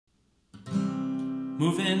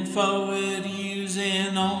moving forward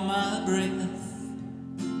using all my breath.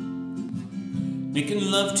 Making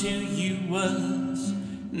love to you was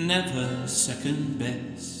never second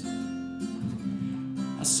best.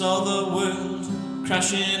 I saw the world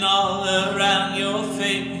crashing all around your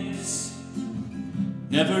face,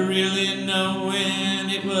 never really knowing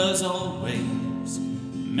it was always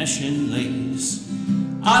mesh and lace.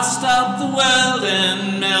 I'd stop the world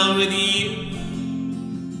and melt with you.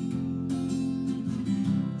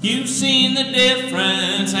 You've seen the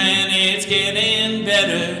difference and it's getting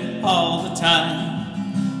better all the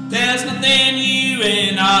time. There's nothing you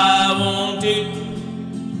and I won't do.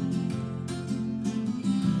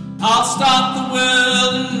 I'll stop the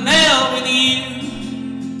world and melt with you.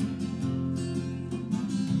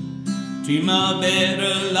 Dream of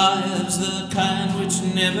better lives, the kind which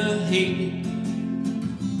never hate,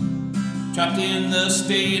 trapped in the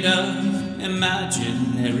state of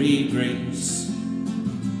imaginary grace.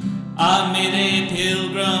 I made a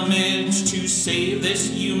pilgrimage to save this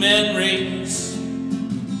human race,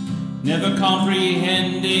 never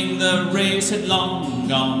comprehending the race had long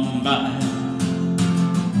gone by.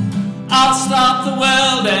 I'll stop the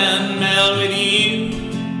world and melt with you.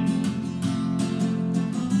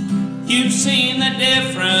 You've seen the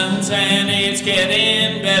difference and it's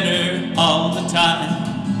getting better all the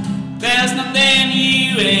time. There's nothing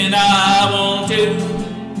you and I won't do.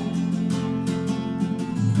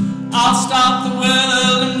 I'll stop the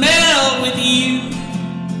world and melt with you.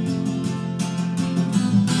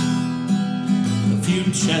 The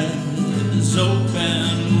future's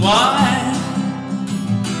open wide.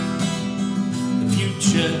 The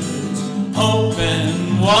future's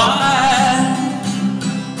open wide.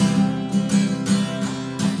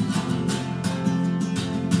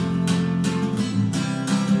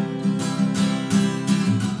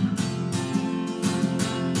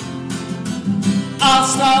 I'll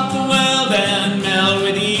stop the world and melt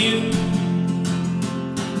with you.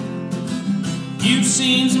 You've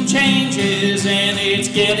seen some changes and it's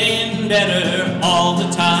getting better all the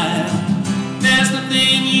time. There's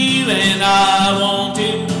nothing you and I won't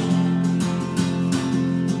do.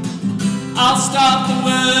 I'll stop the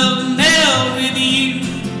world and melt with you.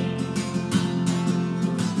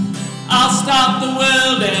 I'll stop the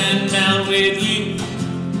world and melt with you.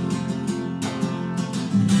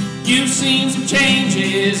 You've seen some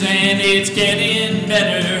changes and it's getting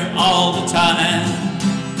better all the time.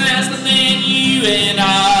 There's nothing you and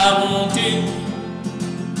I won't do.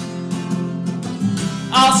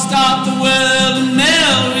 I'll stop the world and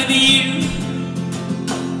melt with you.